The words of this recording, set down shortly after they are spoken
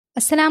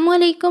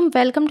अस्सलामुअलैकुम,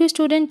 welcome to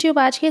student tube.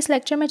 आज के इस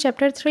लेक्चर में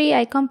chapter 3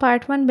 Icom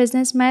part 1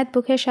 business math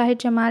book है शाहिद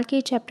जमाल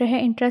की। चैप्टर है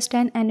इंटरेस्ट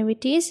एंड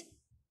एन्युइटीज़।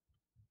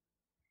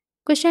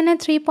 क्वेश्चन है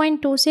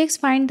 3.26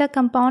 find the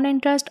compound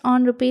interest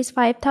on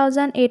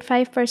 ₹5,000 eight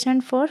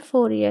 5% for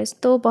 4 years.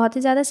 तो बहुत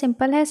ही ज़्यादा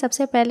सिंपल है।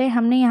 सबसे पहले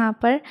हमने यहाँ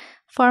पर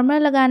फॉर्मूला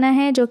लगाना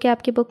है जो कि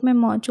आपकी बुक में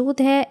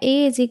मौजूद है।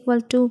 A =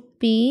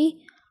 P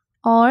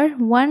और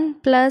 1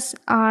 +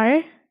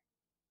 R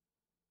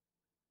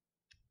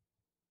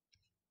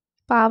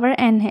पावर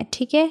n है,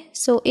 ठीक है।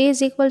 सो A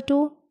 =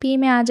 P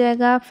में आ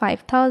जाएगा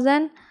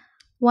 5,000,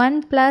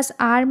 1 +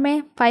 R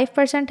में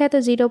 5% है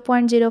तो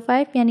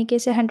 0.05, यानी कि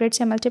इसे 100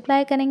 से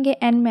मल्टीप्लाई करेंगे,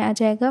 n में आ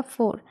जाएगा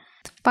 4।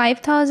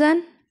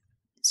 5,000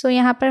 सो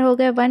यहाँ पर हो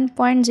गया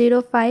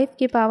 1.05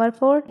 की पावर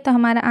 4, तो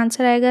हमारा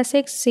आंसर आएगा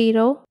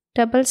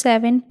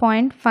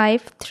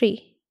 6077.53,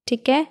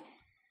 ठीक है।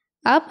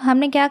 अब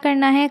हमने क्या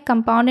करना है,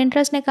 कंपाउंड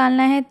इंटरेस्ट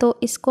निकालना है, तो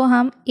इसको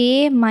हम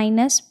A -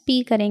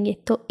 P करेंगे।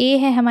 तो A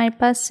है हमारे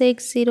पास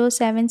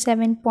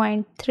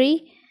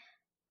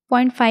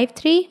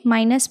 6077.53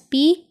 माइनस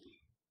P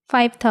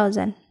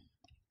 5,000,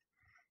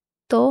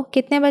 तो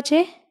कितने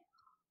बचे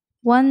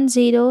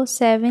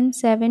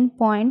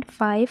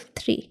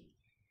 1077.53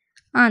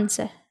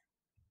 आंसर,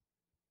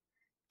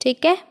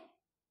 ठीक है।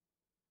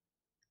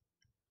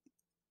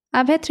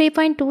 अब है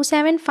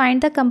 3.27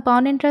 find the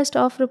compound interest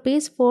of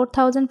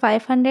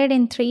 ₹4,500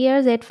 in 3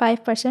 years eight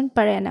 5%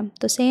 per annum.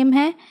 तो सेम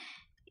है।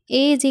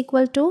 A =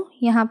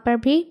 यहाँ पर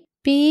भी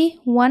P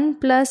 1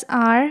 +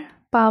 R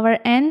power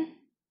n।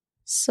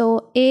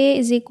 So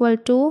A =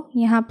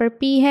 यहाँ पर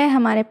P है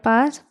हमारे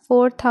पास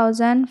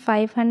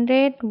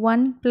 4,500,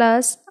 1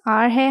 +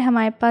 R है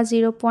हमारे पास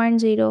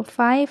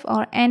 0.05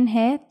 और n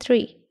है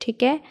 3,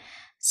 ठीक है।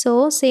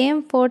 सो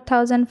सेम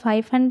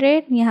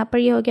 4,500, यहाँ पर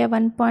ये हो गया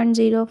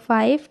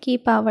 1.05 की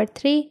पावर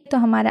 3, तो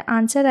हमारा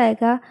आंसर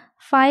आएगा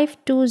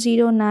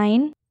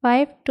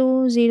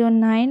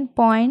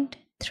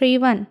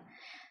 5209.31।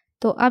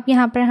 तो अब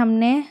यहाँ पर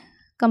हमने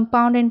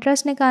कंपाउंड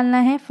इंटरेस्ट निकालना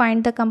है।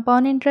 Find the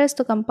compound interest.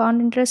 तो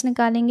कंपाउंड इंटरेस्ट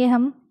निकालेंगे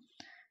हम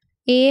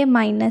A -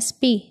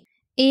 P।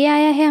 A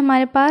आया है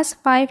हमारे पास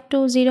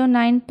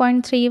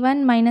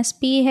 5209.31 माइनस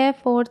P है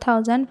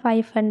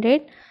 4,500,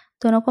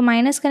 दोनों को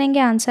माइनस करेंगे,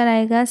 आंसर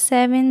आएगा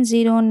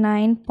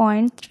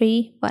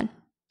 709.31,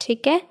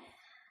 ठीक है।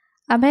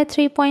 अब है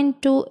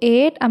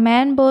 3.28 a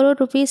man borrow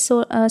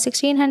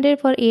 ₹1600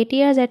 for 8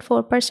 years eight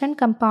 4%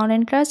 compound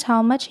interest,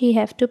 how much he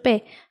have to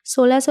पे।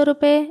 1600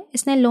 रुपये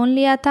इसने लोन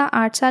लिया था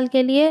 8 साल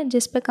के लिए,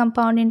 जिस पे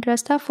कंपाउंड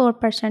इंटरेस्ट था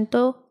 4%,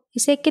 तो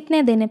इसे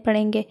कितने देने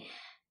पड़ेंगे।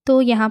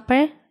 तो यहाँ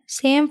पर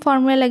सेम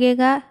फॉर्मूला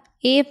लगेगा।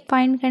 A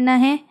फाइंड करना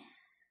है,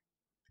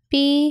 P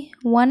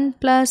 1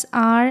 +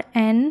 R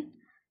n।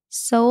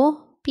 सो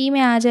P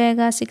में आ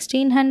जाएगा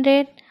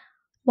 1600,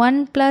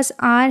 1 +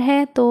 R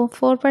है तो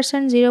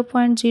 4%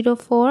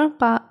 0.04,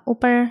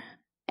 ऊपर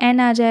n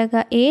आ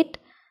जाएगा 8।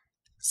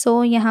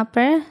 सो यहाँ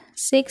पर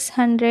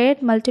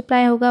 600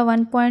 मल्टीप्लाई होगा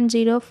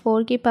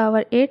 1.04 की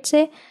पावर 8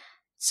 से।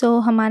 सो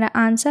हमारा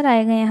आंसर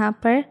आएगा यहाँ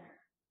पर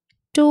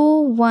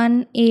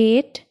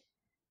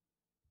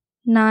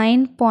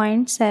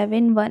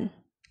 2189.71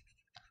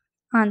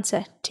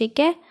 आंसर, ठीक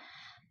है।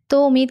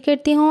 तो उम्मीद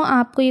करती हूँ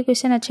आपको ये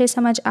क्वेश्चन अच्छे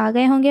समझ आ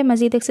गए होंगे।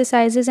 मज़ीद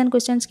एक्सरसाइजेज एंड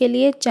क्वेश्चंस के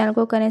लिए चैनल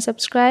को करें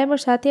सब्सक्राइब और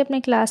साथ ही अपने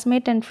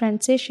क्लासमेट एंड फ्रेंड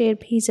से शेयर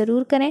भी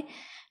ज़रूर करें।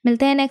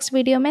 मिलते हैं नेक्स्ट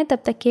वीडियो में, तब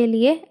तक के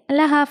लिए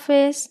अल्लाह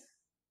हाफिज़।